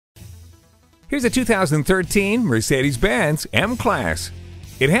Here's a 2013 Mercedes-Benz M-Class.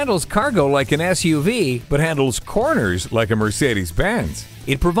 It handles cargo like an SUV, but handles corners like a Mercedes-Benz.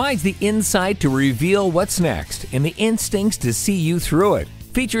 It provides the insight to reveal what's next and the instincts to see you through it.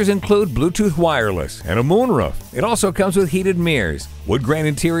 Features include Bluetooth wireless and a moonroof. It also comes with heated mirrors, wood grain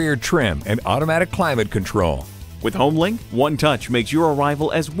interior trim, and automatic climate control. With Homelink, one touch makes your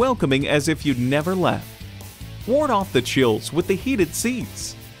arrival as welcoming as if you'd never left. Ward off the chills with the heated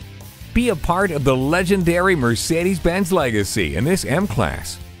seats. Be a part of the legendary Mercedes-Benz legacy in this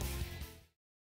M-Class.